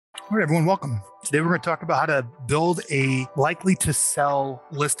All right, everyone, welcome. Today we're going to talk about how to build a likely to sell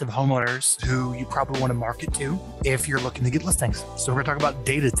list of homeowners who you probably want to market to if you're looking to get listings. So we're going to talk about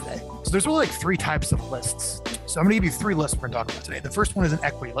data today. So there's really like three types of lists. So I'm going to give you three lists we're going to talk about today. The first one is an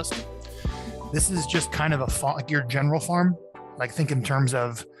equity list. This is just kind of a farm, like your general farm, like think in terms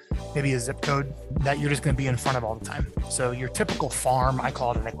of maybe a zip code that you're just going to be in front of all the time. So your typical farm, I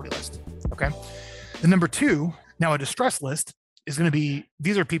call it an equity list. Okay. The number two, now a distress list is going to be,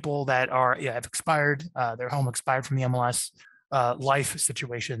 these are people that are, have expired, their home expired from the MLS, life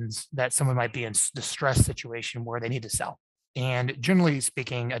situations that someone might be in distress situation where they need to sell. And generally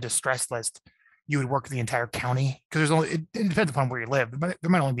speaking, a distress list, you would work the entire county because there's only, it depends upon where you live. There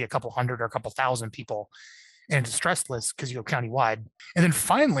might only be a couple hundred or a couple thousand people in a distress list because you go countywide. And then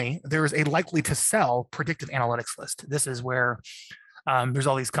finally, there is a likely to sell predictive analytics list. This is where there's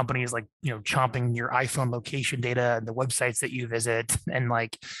all these companies like, chomping your iPhone location data and the websites that you visit and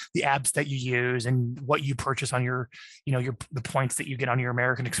like the apps that you use and what you purchase on your, the points that you get on your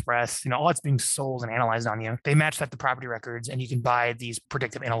American Express, all that's being sold and analyzed on you. They match that to property records and you can buy these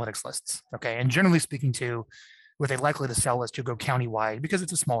predictive analytics lists. Okay. And generally speaking too, with a likely to sell list, you'll go countywide because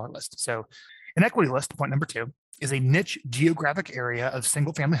it's a smaller list. So an equity list, point number two, is a niche geographic area of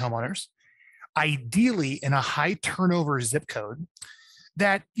single family homeowners, ideally in a high turnover zip code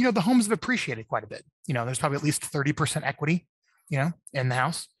that, the homes have appreciated quite a bit. There's probably at least 30% equity, in the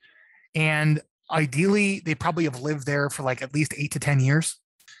house. And ideally, they probably have lived there for like at least 8 to 10 years.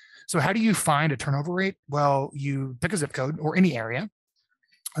 So how do you find a turnover rate? Well, you pick a zip code or any area,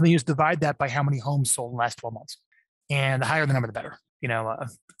 and then you just divide that by how many homes sold in the last 12 months. And the higher the number, the better.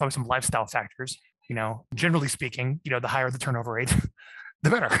 Probably some lifestyle factors. Generally speaking, the higher the turnover rate, the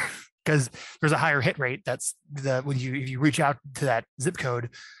better. Because there's a higher hit rate. That's if you reach out to that zip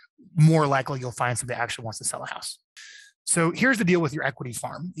code, more likely you'll find somebody that actually wants to sell a house. So here's the deal with your equity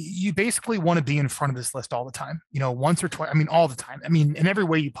farm. You basically want to be in front of this list all the time, once or twice, all the time. In every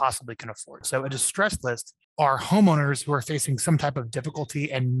way you possibly can afford. So a distress list are homeowners who are facing some type of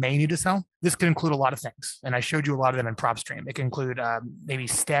difficulty and may need to sell. This can include a lot of things. And I showed you a lot of them in PropStream. It can include maybe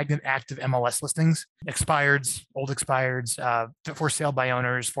stagnant active MLS listings, expireds, old expireds, for sale by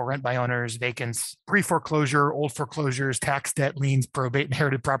owners, for rent by owners, vacants, pre-foreclosure, old foreclosures, tax debt, liens, probate,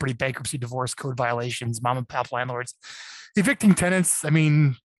 inherited property, bankruptcy, divorce, code violations, mom and pop landlords, evicting tenants.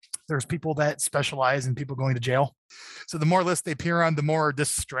 There's people that specialize in people going to jail. So the more lists they appear on, the more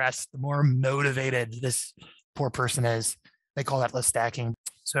distressed, the more motivated this poor person is. They call that list stacking.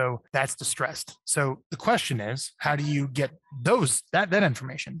 So that's distressed. So the question is, how do you get that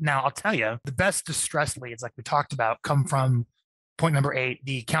information? Now, I'll tell you, the best distress leads, like we talked about, come from point number 8,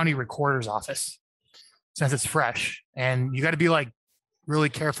 the county recorder's office, since it's fresh. And you got to be like really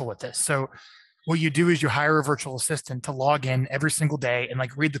careful with this. So what you do is you hire a virtual assistant to log in every single day and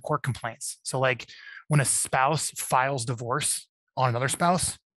like read the court complaints. So like when a spouse files divorce on another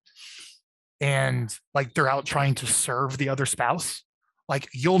spouse and like they're out trying to serve the other spouse, like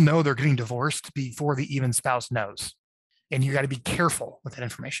you'll know they're getting divorced before the even spouse knows. And you got to be careful with that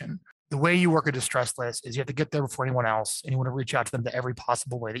information. The way you work a distress list is you have to get there before anyone else and you want to reach out to them to every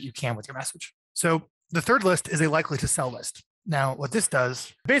possible way that you can with your message. So the third list is a likely to sell list. Now, what this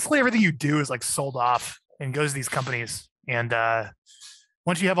does, basically everything you do is like sold off and goes to these companies. And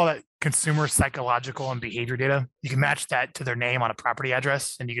once you have all that consumer psychological and behavior data, you can match that to their name on a property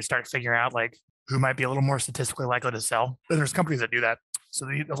address and you can start figuring out like who might be a little more statistically likely to sell. And there's companies that do that. So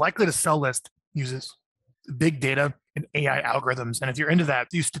the likely to sell list uses big data and AI algorithms. And if you're into that,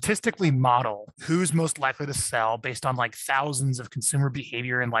 you statistically model who's most likely to sell based on like thousands of consumer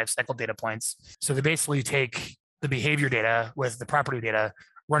behavior and life cycle data points. So they basically take the behavior data with the property data,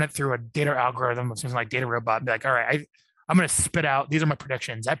 run it through a data algorithm, which is like data robot, and be like, all right, I'm going to spit out, these are my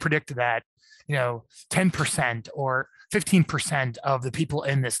predictions. I predicted that, 10% or 15% of the people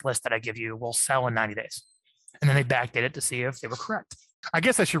in this list that I give you will sell in 90 days. And then they backdate it to see if they were correct. I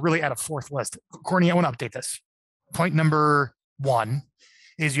guess I should really add a fourth list. Courtney, I want to update this. Point number 1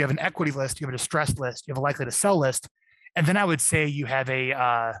 is you have an equity list, you have a distress list, you have a likely to sell list. And then I would say you have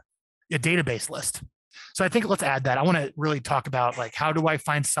a database list. So I think let's add that. I want to really talk about like, how do I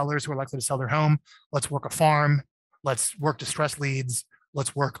find sellers who are likely to sell their home? Let's work a farm. Let's work distress leads.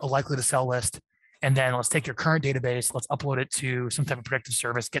 Let's work a likely to sell list. And then let's take your current database. Let's upload it to some type of predictive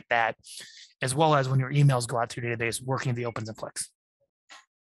service, get that, as well as when your emails go out to your database, working the opens and clicks.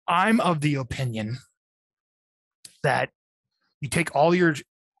 I'm of the opinion that you take all your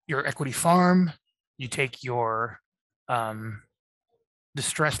equity farm, you take your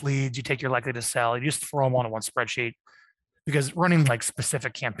distress leads, you take your likely to sell, you just throw them all in one spreadsheet because running like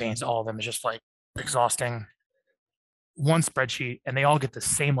specific campaigns, all of them is just like exhausting. one spreadsheet and they all get the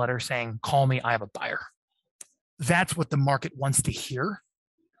same letter saying, call me, I have a buyer. That's what the market wants to hear.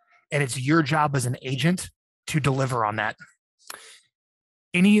 And it's your job as an agent to deliver on that.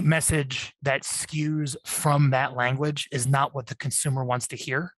 Any message that skews from that language is not what the consumer wants to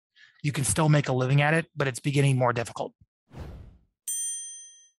hear. You can still make a living at it, but it's beginning more difficult.